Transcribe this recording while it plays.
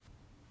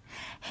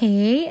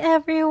Hey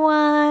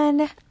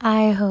everyone,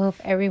 I hope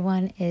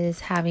everyone is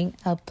having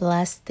a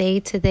blessed day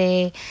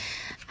today.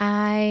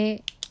 I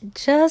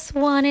just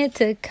wanted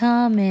to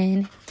come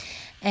in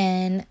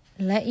and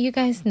let you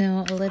guys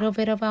know a little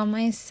bit about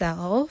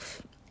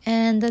myself.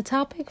 And the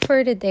topic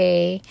for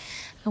today,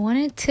 I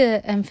wanted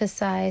to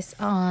emphasize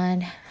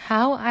on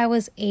how I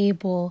was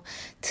able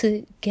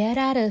to get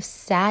out of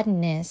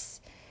sadness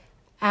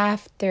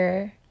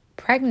after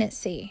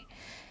pregnancy.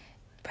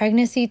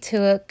 Pregnancy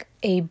took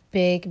a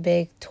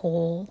big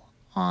toll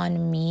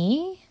on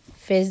me,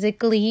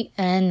 physically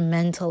and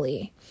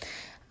mentally.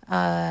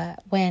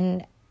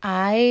 When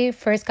I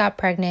first got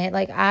pregnant,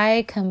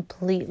 I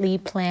completely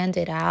planned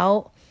it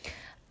out.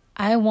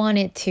 I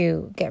wanted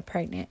to get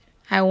pregnant.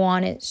 I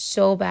wanted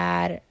so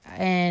bad.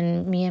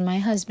 And me and my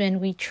husband,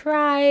 we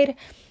tried.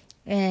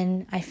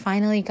 And I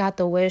finally got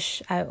the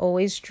wish I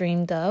always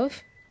dreamed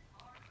of.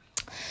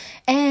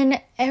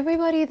 And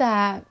everybody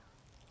that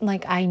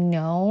I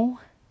know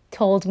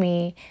told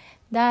me,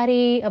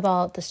 Daddy,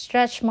 about the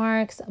stretch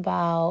marks,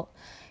 about,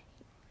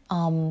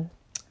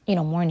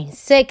 morning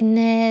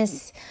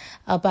sickness,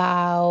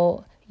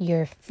 about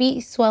your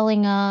feet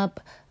swelling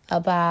up,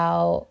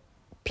 about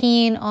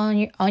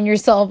peeing on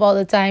yourself all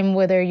the time,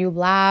 whether you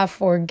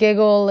laugh or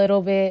giggle a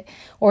little bit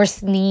or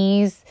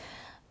sneeze.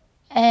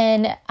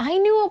 And I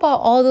knew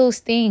about all those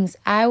things.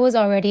 I was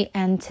already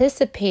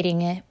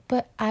anticipating it,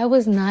 but I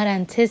was not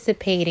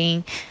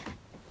anticipating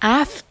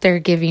after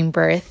giving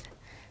birth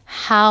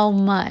how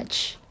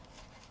much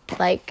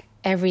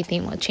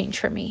everything will change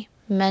for me.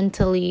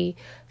 Mentally,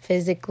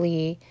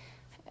 physically,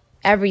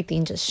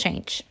 everything just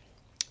changed.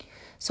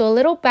 So a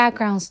little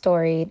background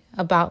story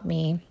about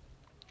me.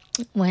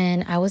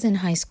 When I was in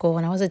high school,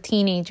 when I was a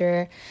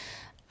teenager,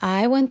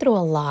 I went through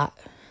a lot.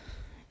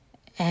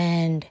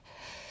 And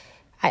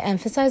I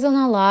emphasize on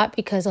a lot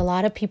because a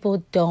lot of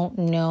people don't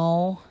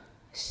know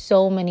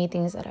so many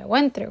things that I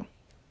went through.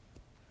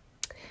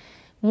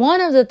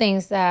 One of the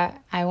things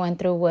that I went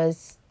through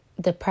was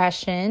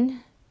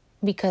depression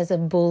because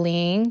of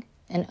bullying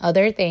and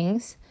other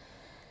things.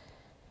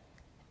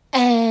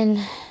 And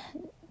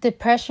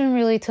depression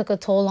really took a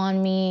toll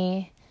on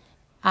me.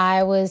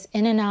 I was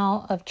in and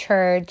out of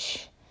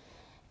church,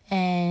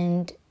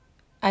 and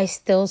I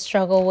still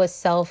struggle with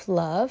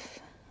self-love.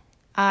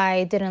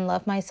 I didn't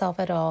love myself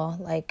at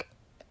all.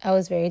 I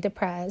was very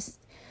depressed.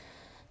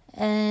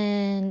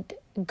 And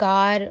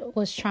God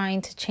was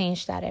trying to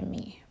change that in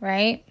me,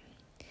 right?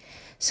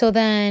 So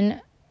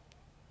then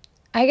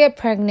I get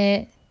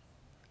pregnant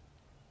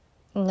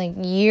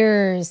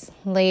years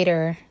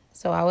later.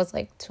 So I was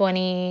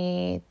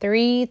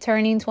 23,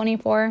 turning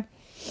 24.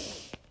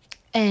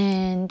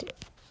 And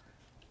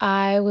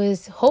I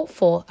was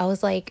hopeful. I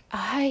was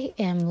I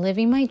am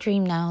living my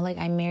dream now.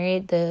 I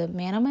married the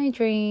man of my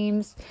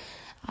dreams.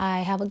 I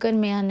have a good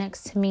man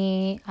next to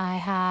me. I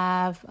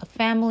have a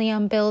family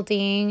I'm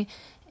building.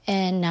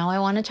 And now I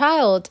want a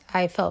child.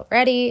 I felt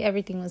ready.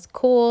 Everything was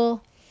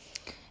cool.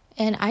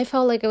 And I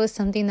felt like it was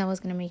something that was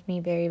going to make me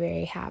very,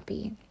 very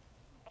happy.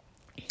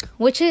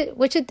 Which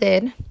it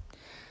did.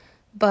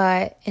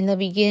 But in the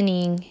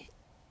beginning,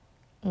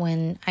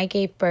 when I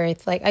gave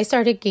birth, I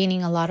started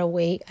gaining a lot of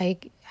weight. I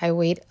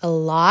weighed a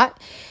lot.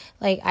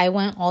 I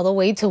went all the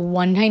way to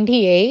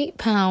 198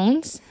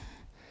 pounds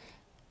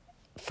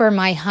for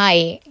my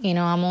height.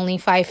 I'm only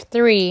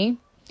 5'3",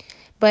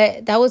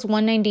 but that was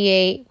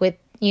 198 with,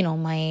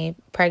 my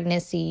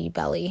pregnancy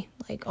belly,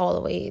 all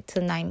the way to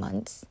 9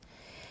 months.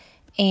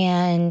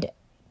 And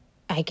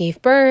I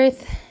gave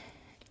birth.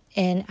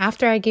 And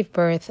after I gave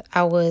birth,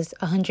 I was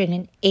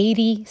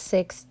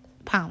 186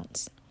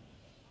 pounds.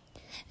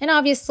 And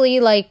obviously,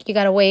 you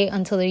got to wait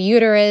until the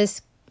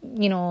uterus,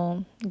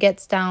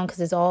 gets down because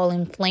it's all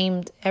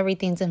inflamed.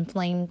 Everything's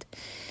inflamed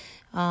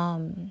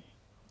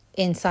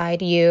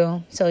inside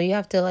you. So you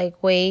have to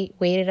wait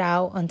it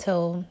out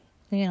until,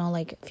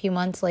 a few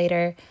months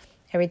later,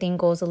 everything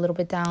goes a little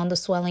bit down. The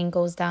swelling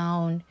goes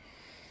down.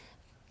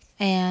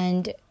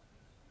 And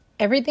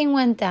everything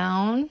went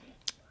down.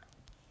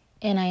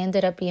 And I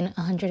ended up being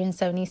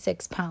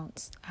 176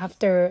 pounds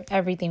after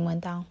everything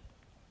went down.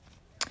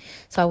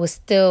 So I was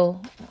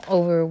still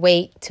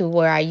overweight to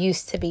where I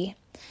used to be.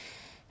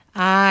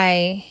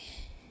 I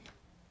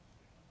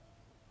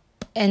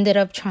ended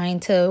up trying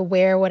to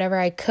wear whatever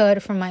I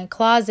could from my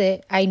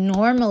closet. I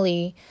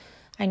normally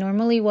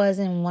was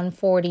in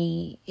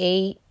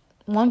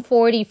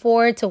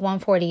 144 to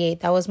 148.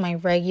 That was my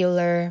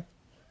regular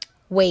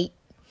weight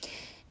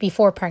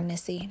before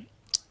pregnancy.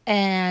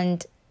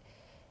 And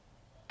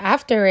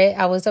after it,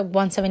 I was at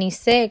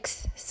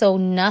 176, so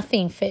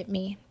nothing fit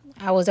me.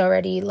 I was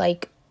already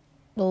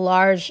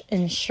large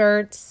in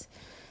shirts,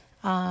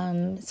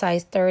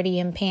 size 30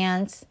 in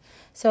pants.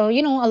 So,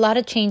 a lot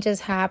of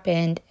changes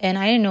happened, and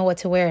I didn't know what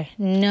to wear.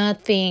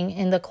 Nothing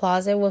in the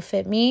closet would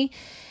fit me,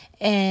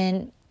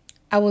 and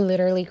I would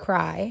literally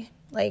cry.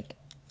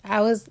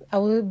 I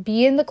would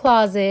be in the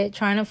closet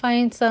trying to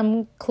find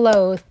some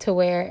clothes to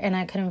wear, and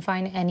I couldn't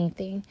find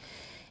anything.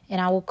 And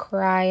I would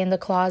cry in the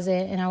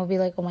closet, and I would be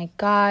like, oh my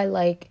God,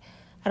 I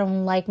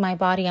don't like my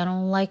body. I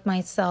don't like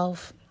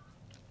myself.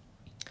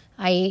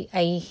 I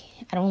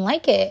don't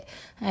like it.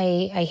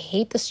 I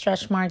hate the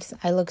stretch marks.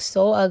 I look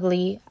so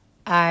ugly.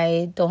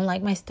 I don't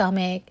like my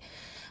stomach.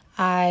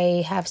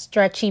 I have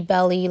stretchy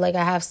belly, like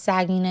I have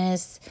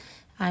sagginess.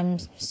 I'm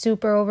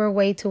super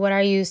overweight to what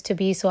I used to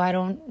be, so I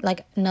don't,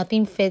 like,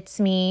 nothing fits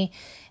me.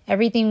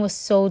 Everything was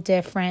so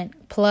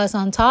different. Plus,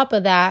 on top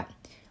of that,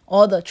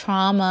 all the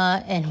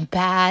trauma and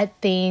bad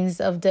things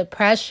of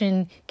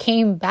depression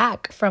came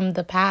back from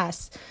the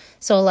past.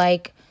 So,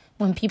 like,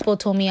 when people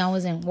told me I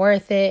wasn't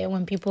worth it,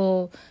 when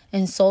people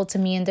insulted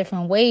me in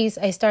different ways,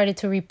 I started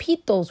to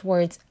repeat those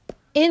words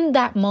in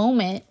that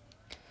moment.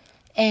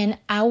 And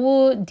I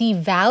would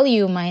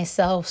devalue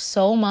myself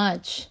so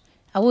much.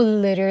 I would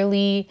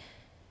literally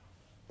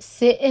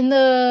sit in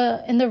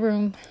the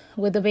room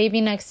with the baby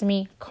next to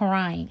me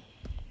crying.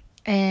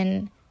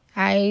 And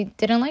I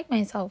didn't like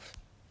myself.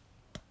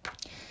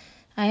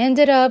 I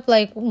ended up,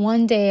 like,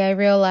 one day I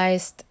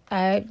realized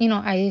I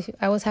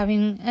was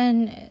having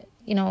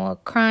a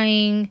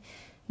crying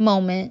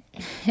moment,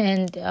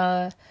 and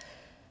I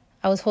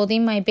was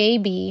holding my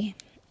baby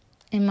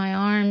in my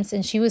arms,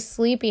 and she was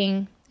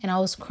sleeping, and I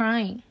was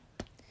crying.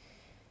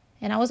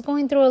 And I was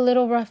going through a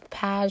little rough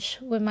patch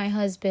with my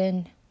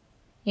husband.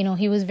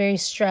 He was very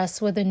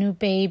stressed with a new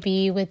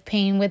baby, with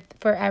paying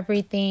for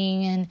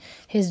everything and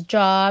his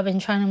job and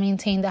trying to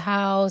maintain the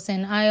house.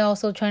 And I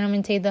also trying to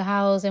maintain the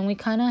house. And we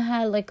kind of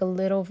had like a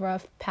little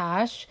rough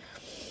patch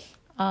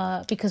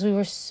because we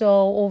were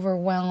so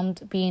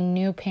overwhelmed being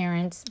new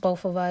parents,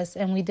 both of us,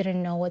 and we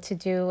didn't know what to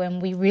do.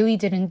 And we really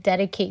didn't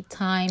dedicate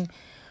time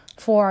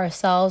for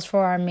ourselves,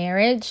 for our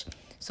marriage.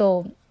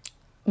 So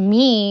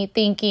me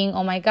thinking,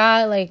 oh my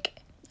God, like,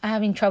 I'm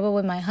having trouble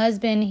with my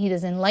husband. He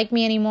doesn't like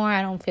me anymore.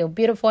 I don't feel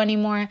beautiful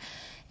anymore.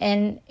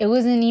 And it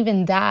wasn't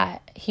even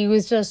that. He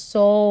was just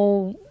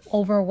so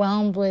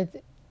overwhelmed with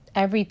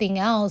everything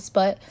else.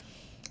 But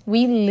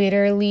we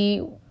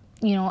literally,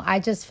 I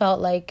just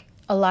felt like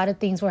a lot of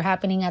things were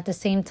happening at the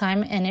same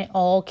time. And it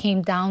all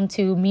came down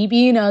to me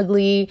being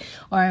ugly,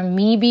 or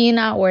me being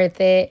not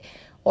worth it,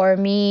 or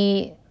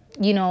me,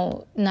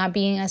 not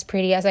being as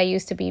pretty as I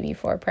used to be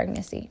before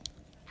pregnancy.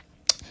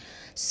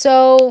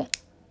 So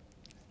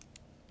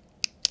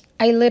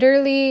I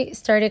literally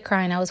started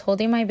crying. I was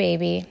holding my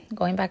baby,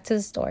 going back to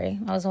the story.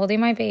 I was holding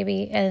my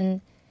baby,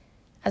 and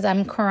as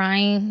I'm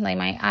crying, like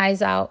my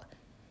eyes out,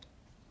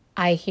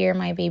 I hear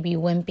my baby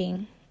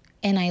whimpering.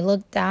 And I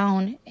looked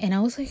down and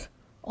I was like,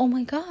 oh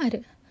my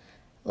God,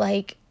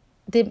 like,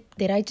 did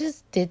I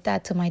just did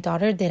that to my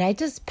daughter? Did I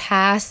just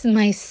pass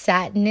my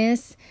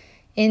sadness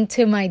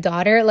into my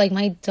daughter? Like,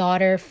 my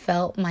daughter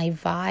felt my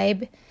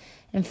vibe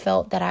and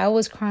felt that I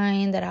was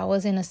crying, that I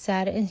was in a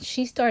sad, and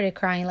she started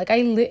crying. Like,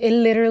 it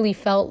literally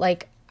felt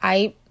like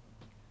I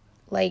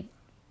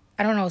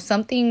don't know,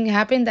 something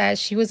happened that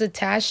she was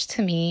attached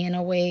to me in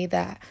a way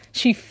that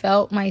she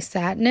felt my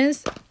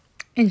sadness,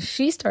 and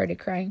she started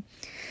crying.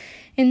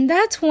 And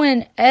that's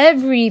when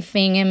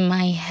everything in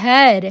my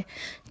head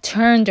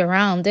turned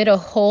around, did a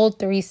whole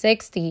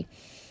 360.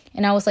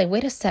 And I was like,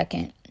 wait a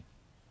second.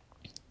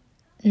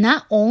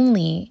 Not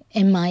only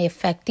am I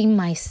affecting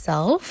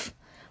myself,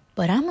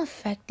 but I'm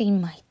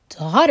affecting my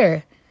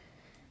daughter.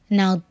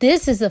 Now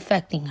this is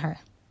affecting her.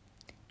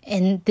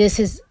 And this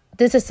is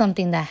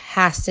something that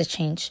has to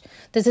change.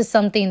 This is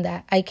something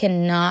that I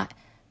cannot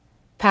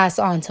pass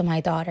on to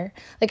my daughter.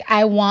 Like,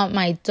 I want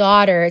my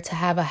daughter to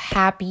have a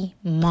happy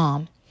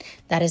mom.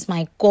 That is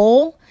my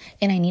goal.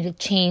 And I need to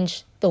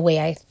change the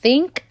way I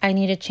think. I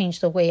need to change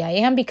the way I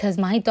am, because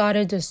my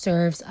daughter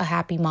deserves a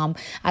happy mom.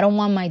 I don't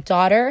want my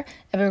daughter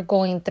ever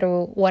going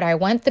through what I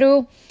went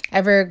through,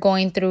 ever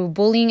going through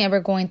bullying,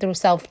 ever going through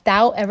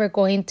self-doubt, ever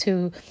going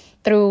through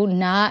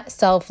not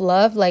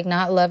self-love, like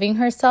not loving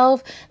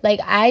herself.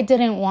 Like, I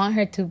didn't want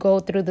her to go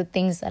through the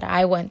things that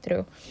I went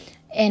through.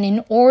 And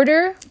in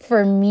order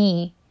for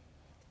me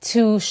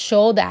to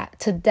show that,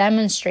 to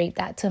demonstrate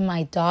that to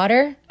my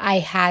daughter, I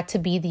had to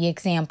be the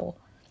example.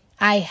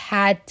 I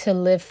had to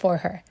live for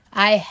her.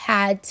 I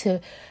had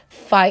to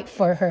fight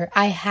for her.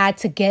 I had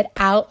to get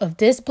out of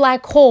this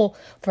black hole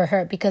for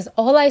her, because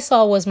all I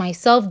saw was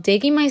myself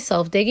digging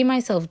myself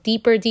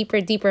deeper,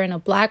 deeper, deeper in a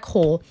black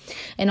hole.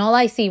 And all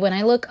I see when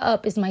I look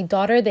up is my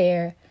daughter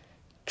there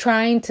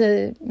trying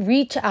to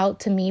reach out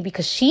to me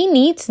because she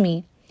needs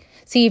me.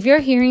 See, if you're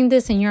hearing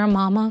this and you're a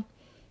mama,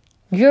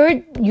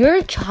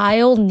 your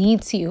child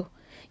needs you.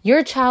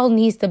 Your child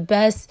needs the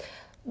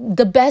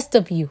best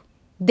of you.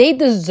 They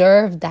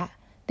deserve that.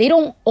 They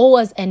don't owe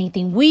us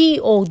anything. We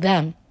owe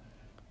them,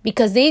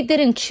 because they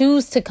didn't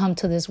choose to come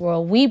to this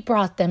world. We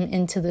brought them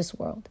into this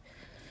world.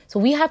 So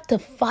we have to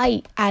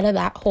fight out of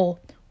that hole.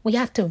 We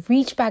have to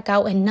reach back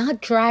out and not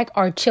drag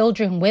our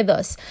children with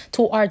us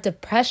to our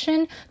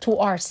depression, to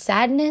our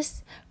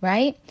sadness,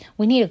 right?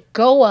 We need to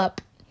go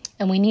up,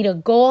 and we need to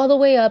go all the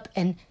way up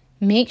and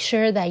make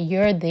sure that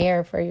you're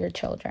there for your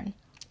children.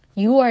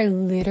 You are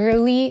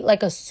literally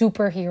like a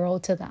superhero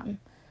to them.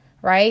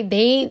 Right?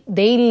 They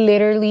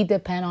literally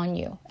depend on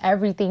you,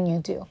 everything you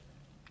do.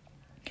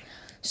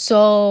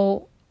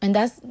 So, and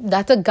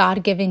that's a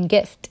God-given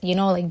gift,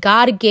 like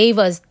God gave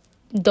us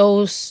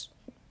those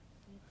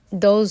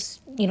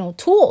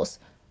tools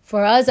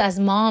for us as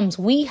moms.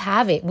 We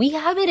have it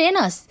in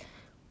us.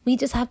 We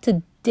just have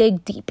to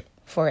dig deep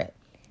for it.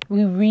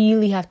 We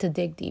really have to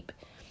dig deep.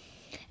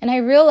 And I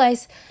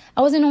realized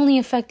I wasn't only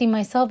affecting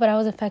myself, but I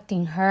was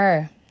affecting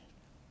her.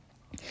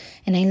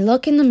 And I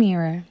look in the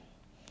mirror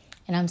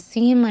and I'm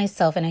seeing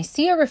myself and I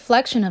see a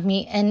reflection of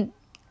me, and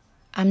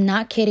I'm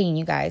not kidding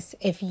you guys.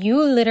 If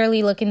you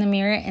literally look in the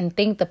mirror and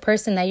think the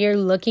person that you're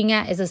looking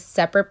at is a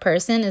separate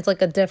person, it's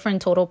like a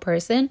different total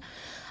person,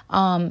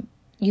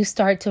 you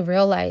start to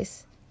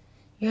realize,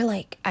 you're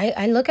like,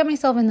 I look at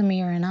myself in the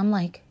mirror and I'm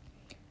like,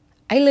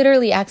 I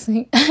literally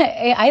actually,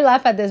 I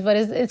laugh at this, but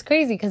it's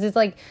crazy because it's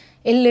like,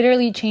 it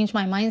literally changed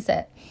my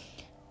mindset.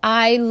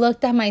 I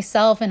looked at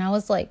myself and I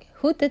was like,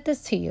 who did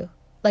this to you?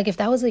 Like if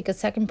that was like a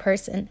second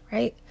person,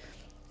 right?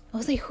 I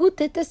was like, who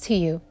did this to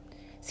you?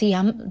 See,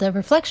 the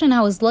reflection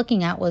I was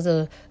looking at was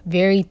a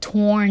very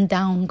torn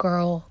down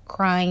girl,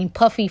 crying,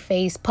 puffy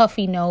face,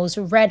 puffy nose,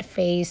 red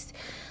face,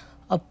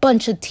 a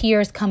bunch of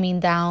tears coming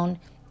down,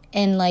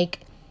 and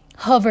like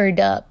hovered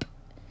up.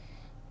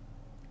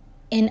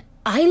 And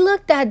I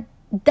looked at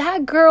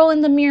that girl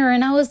in the mirror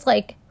and I was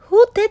like,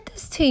 who did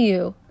this to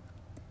you?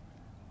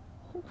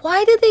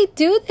 Why did they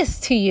do this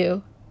to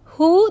you?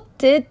 Who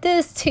did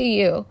this to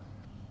you?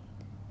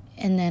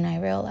 And then I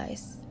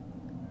realized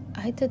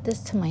I did this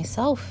to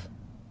myself.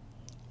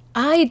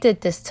 I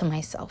did this to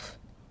myself.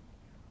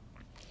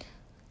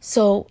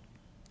 So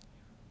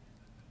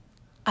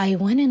I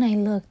went and I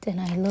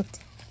looked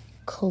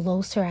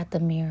closer at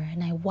the mirror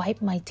and I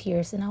wiped my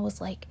tears and I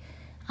was like,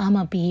 I'm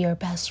going to be your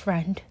best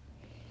friend.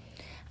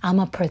 I'm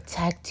going to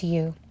protect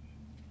you.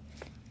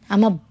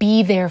 I'm going to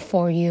be there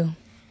for you.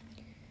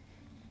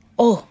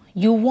 Oh,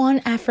 you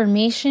want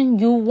affirmation?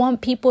 You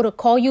want people to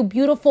call you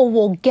beautiful?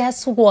 Well,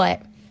 guess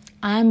what?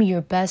 I'm your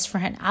best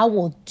friend. I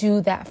will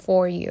do that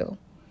for you.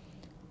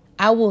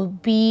 I will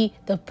be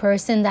the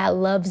person that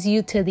loves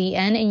you to the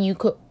end, and you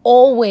could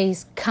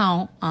always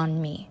count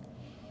on me.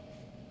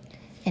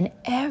 And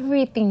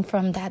everything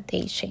from that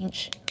day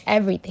changed.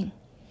 Everything.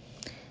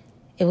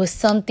 It was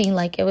something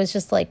like, it was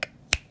just like,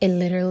 it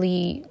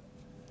literally,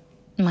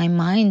 my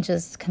mind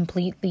just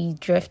completely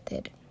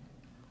drifted.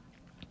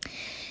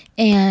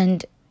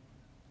 And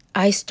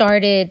I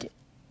started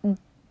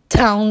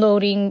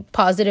downloading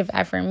positive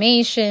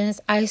affirmations.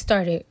 I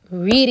started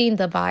reading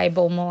the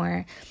Bible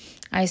more.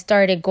 I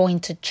started going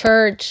to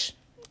church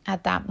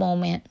at that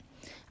moment.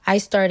 I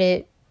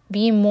started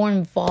being more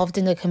involved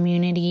in the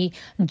community,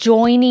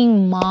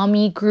 joining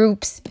mommy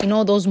groups. You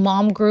know, those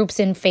mom groups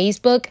in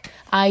Facebook?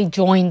 I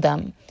joined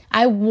them.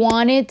 I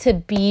wanted to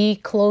be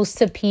close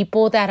to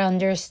people that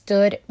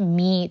understood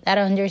me, that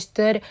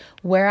understood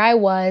where I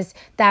was,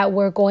 that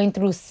were going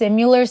through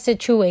similar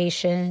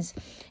situations.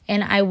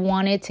 And I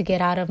wanted to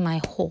get out of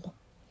my hole.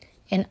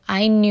 And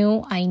I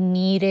knew I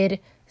needed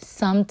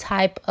some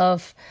type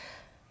of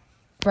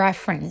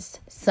reference,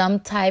 some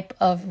type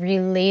of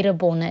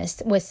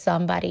relatableness with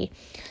somebody.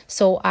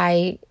 So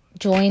I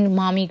joined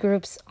mommy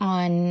groups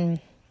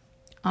on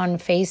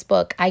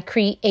Facebook. I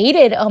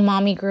created a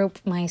mommy group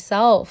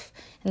myself.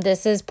 And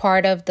this is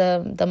part of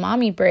the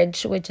Mommy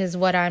Bridge, which is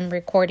what I'm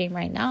recording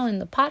right now in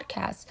the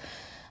podcast,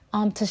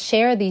 to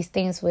share these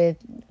things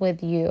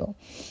with you.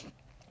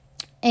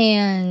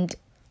 And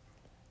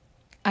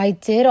I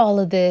did all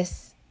of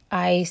this.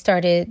 I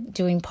started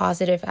doing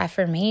positive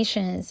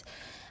affirmations.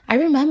 I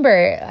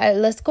remember,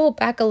 let's go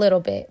back a little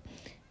bit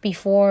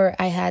before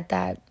I had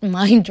that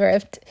mind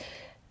drift.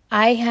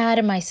 I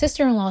had my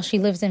sister-in-law, she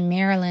lives in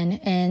Maryland,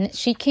 and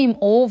she came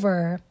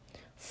over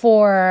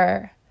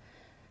for,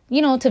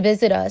 to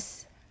visit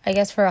us, I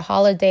guess for a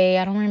holiday.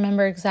 I don't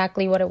remember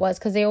exactly what it was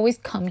because they always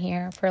come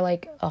here for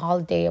like a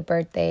holiday, a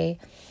birthday.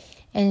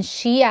 And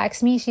she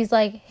asked me, she's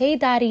like, hey,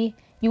 Daddy,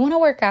 you want to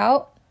work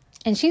out?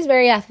 And she's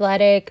very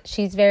athletic.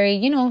 She's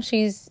very,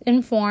 she's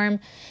in form.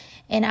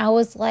 And I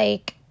was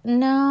like,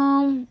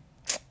 no,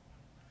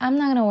 I'm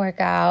not going to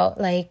work out.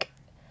 Like,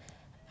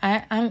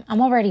 I'm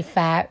already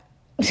fat.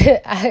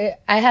 I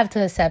have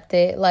to accept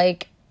it.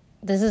 Like,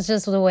 this is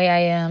just the way I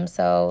am.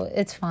 So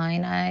it's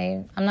fine.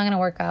 I'm not going to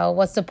work out.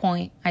 What's the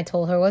point? I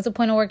told her, what's the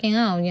point of working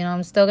out?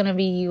 I'm still going to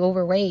be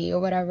overweight or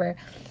whatever.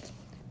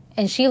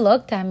 And she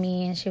looked at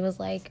me and she was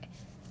like,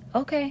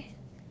 okay.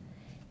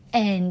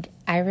 And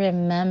I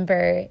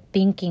remember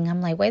thinking,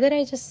 I'm like, why did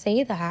I just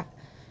say that?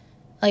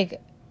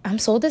 Like, I'm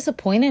so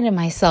disappointed in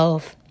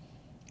myself.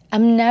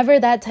 I'm never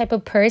that type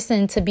of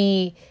person to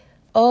be,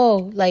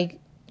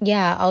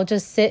 yeah, I'll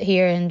just sit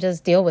here and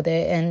just deal with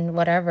it and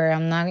whatever.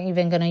 I'm not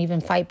even going to even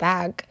fight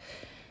back.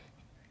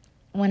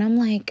 When I'm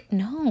like,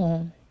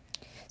 no.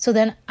 So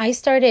then I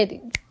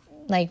started,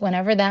 like,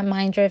 whenever that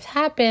mind drift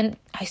happened,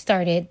 I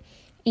started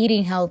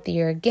eating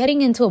healthier,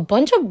 getting into a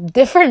bunch of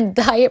different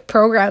diet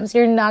programs.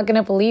 You're not going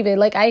to believe it.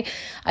 Like,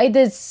 I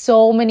did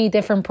so many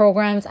different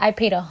programs. I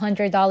paid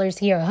 $100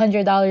 here,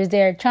 $100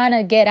 there, trying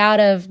to get out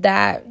of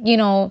that,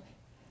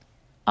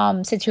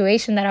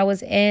 situation that I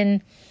was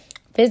in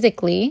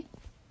physically.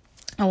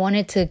 I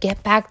wanted to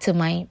get back to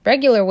my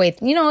regular weight.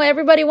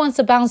 Everybody wants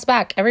to bounce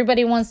back.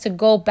 Everybody wants to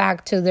go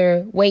back to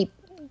their weight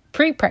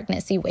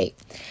pre-pregnancy weight.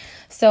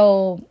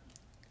 So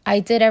I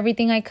did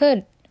everything I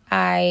could.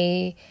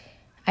 I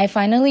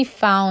finally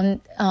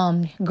found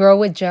Girl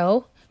with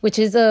Joe, which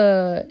is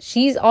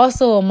she's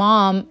also a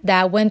mom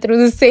that went through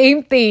the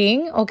same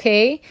thing,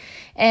 okay?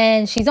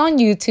 And she's on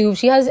YouTube.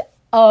 She has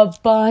a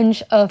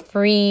bunch of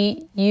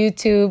free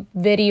YouTube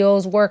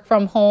videos, work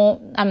from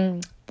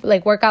home,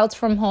 like workouts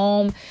from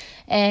home,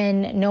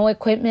 and no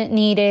equipment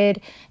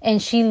needed.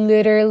 And she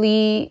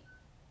literally,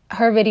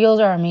 her videos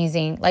are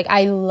amazing. Like,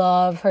 I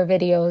love her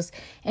videos.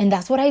 And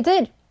that's what I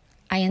did.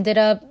 I ended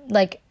up,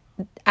 like,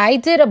 I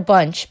did a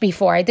bunch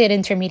before. I did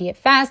intermediate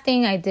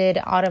fasting. I did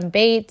Autumn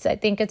Bates, I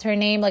think it's her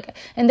name. Like,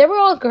 and they were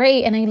all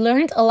great. And I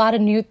learned a lot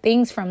of new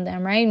things from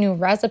them, right? New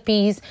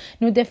recipes,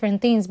 new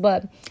different things.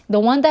 But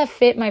the one that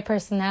fit my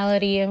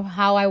personality and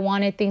how I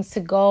wanted things to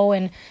go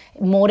and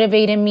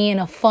motivated me in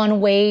a fun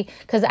way,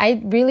 because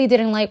I really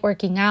didn't like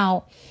working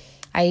out.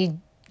 I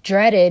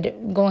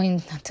dreaded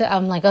going to,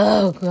 I'm like,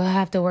 oh, I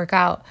have to work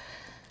out.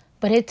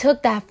 But it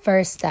took that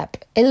first step.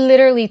 It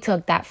literally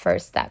took that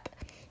first step.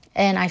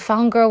 And I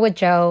found Girl with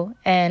Joe,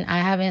 and I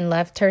haven't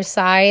left her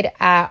side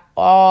at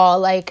all.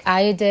 Like,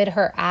 I did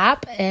her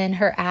app, and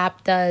her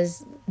app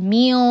does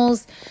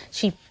meals.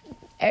 She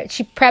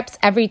preps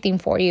everything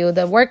for you.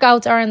 The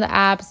workouts are in the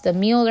apps. The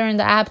meals are in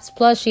the apps.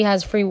 Plus, she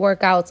has free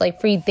workouts,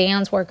 like free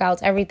dance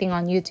workouts, everything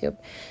on YouTube.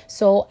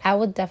 So I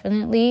would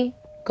definitely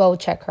go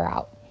check her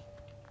out.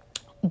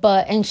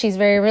 And she's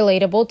very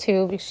relatable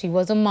too. She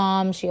was a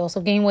mom. She also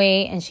gained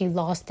weight and she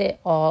lost it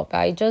all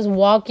by just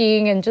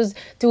walking and just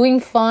doing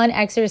fun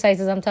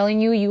exercises. I'm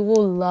telling you, you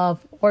will love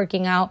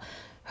working out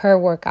her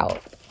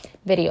workout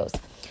videos.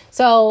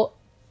 So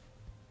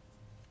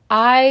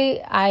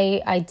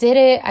I did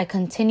it. I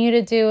continue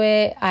to do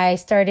it. I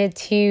started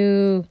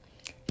to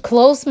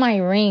close my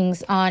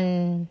rings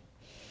on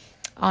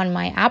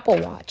my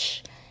Apple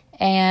Watch.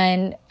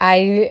 And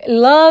I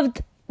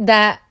loved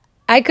that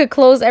I could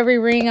close every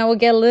ring. I would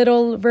get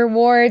little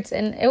rewards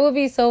and it would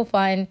be so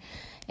fun.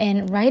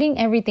 And writing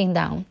everything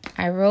down.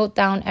 I wrote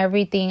down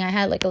everything. I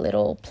had like a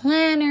little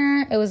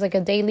planner. It was like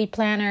a daily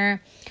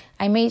planner.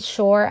 I made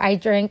sure I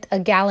drank a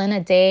gallon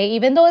a day,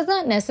 even though it's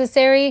not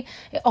necessary.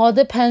 It all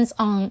depends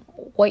on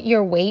what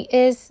your weight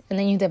is. And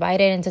then you divide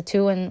it into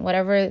 2 and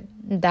whatever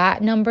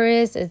that number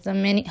is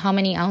how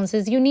many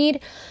ounces you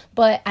need.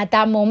 But at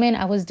that moment,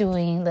 I was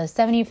doing the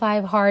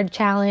 75 hard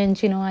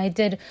challenge. I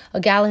did a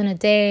gallon a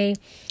day.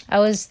 I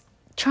was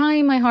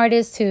trying my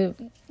hardest to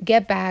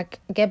get back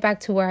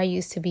to where I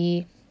used to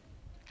be.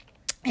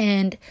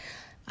 And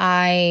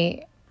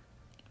it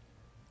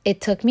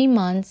took me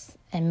months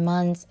and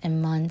months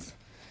and months.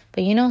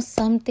 But you know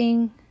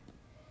something?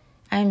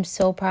 I'm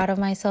so proud of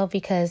myself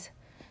because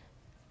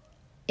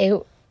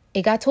it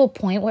got to a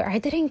point where I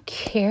didn't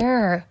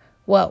care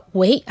what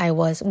weight I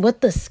was,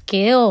 what the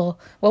scale,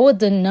 what was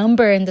the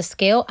number in the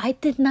scale. I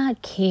did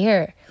not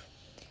care.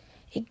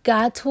 It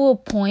got to a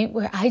point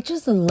where I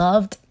just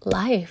loved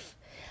life.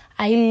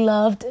 I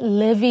loved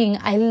living.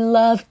 I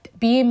loved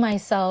being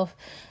myself.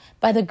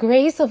 By the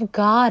grace of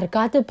God,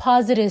 God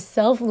deposited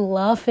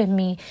self-love in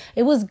me.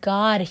 It was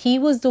God. He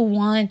was the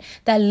one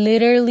that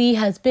literally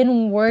has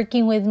been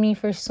working with me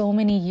for so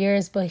many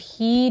years. But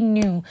He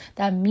knew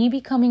that me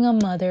becoming a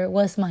mother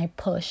was my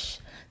push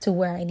to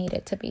where I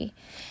needed to be.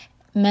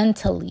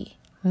 Mentally,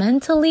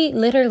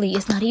 literally,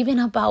 it's not even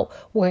about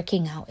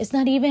working out. It's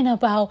not even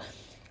about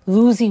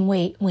losing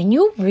weight. When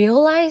you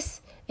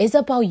realize it's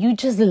about you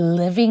just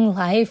living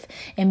life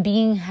and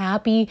being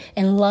happy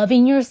and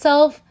loving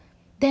yourself,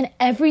 then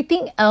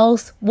everything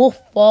else will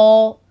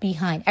fall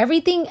behind.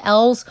 Everything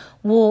else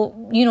will,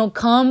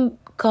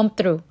 come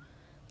through.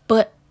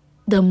 But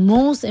the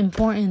most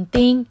important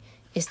thing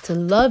is to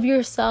love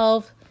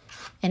yourself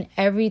and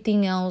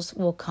everything else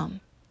will come.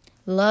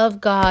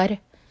 Love God.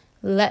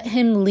 Let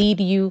Him lead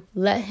you.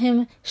 Let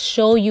Him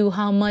show you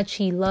how much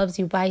He loves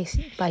you by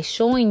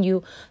showing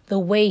you the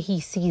way He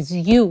sees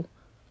you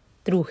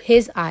through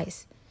His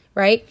eyes,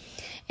 right?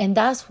 And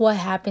that's what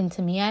happened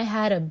to me. I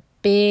had a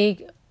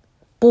big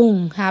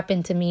boom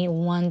happen to me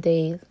one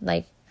day,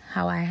 like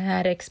how I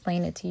had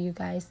explained it to you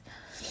guys.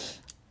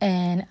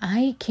 And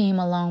I came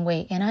a long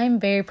way and I'm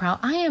very proud.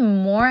 I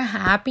am more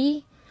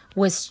happy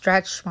with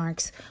stretch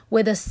marks,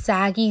 with a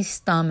saggy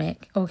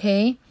stomach,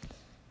 okay?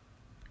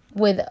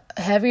 With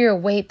heavier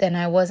weight than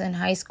I was in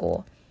high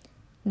school,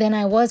 than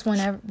I was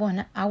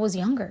when I was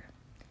younger.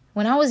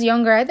 When I was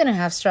younger, I didn't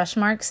have stretch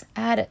marks.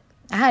 I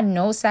had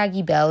no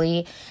saggy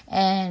belly,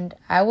 and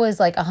I was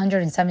like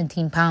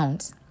 117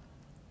 pounds.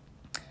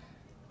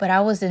 But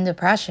I was in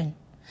depression.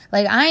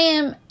 Like, I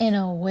am in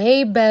a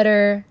way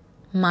better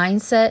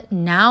mindset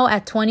now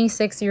at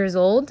 26 years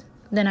old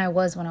than I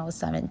was when I was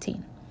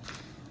 17.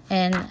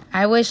 And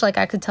I wish like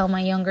I could tell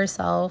my younger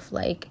self,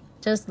 like,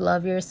 just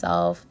love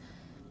yourself.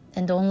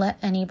 And don't let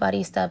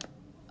anybody step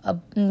up,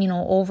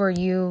 over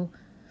you.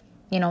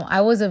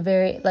 I was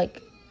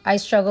I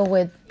struggle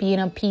with being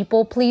a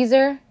people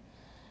pleaser.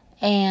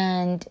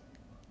 And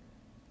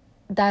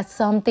that's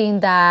something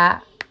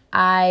that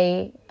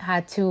I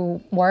had to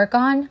work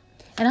on.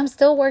 And I'm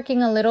still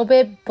working a little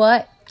bit,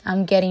 but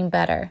I'm getting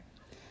better.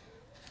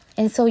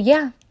 And so,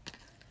 yeah,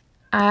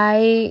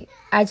 I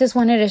just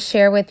wanted to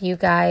share with you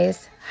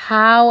guys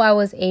how I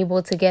was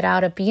able to get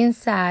out of being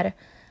sad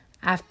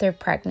after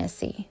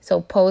pregnancy,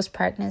 so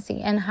post-pregnancy,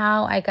 and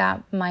how I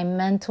got my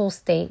mental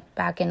state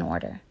back in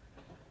order.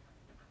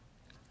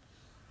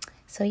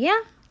 So yeah,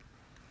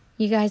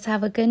 you guys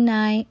have a good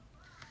night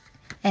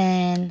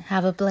and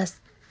have a blessed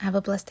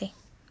day.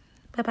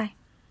 Bye-bye.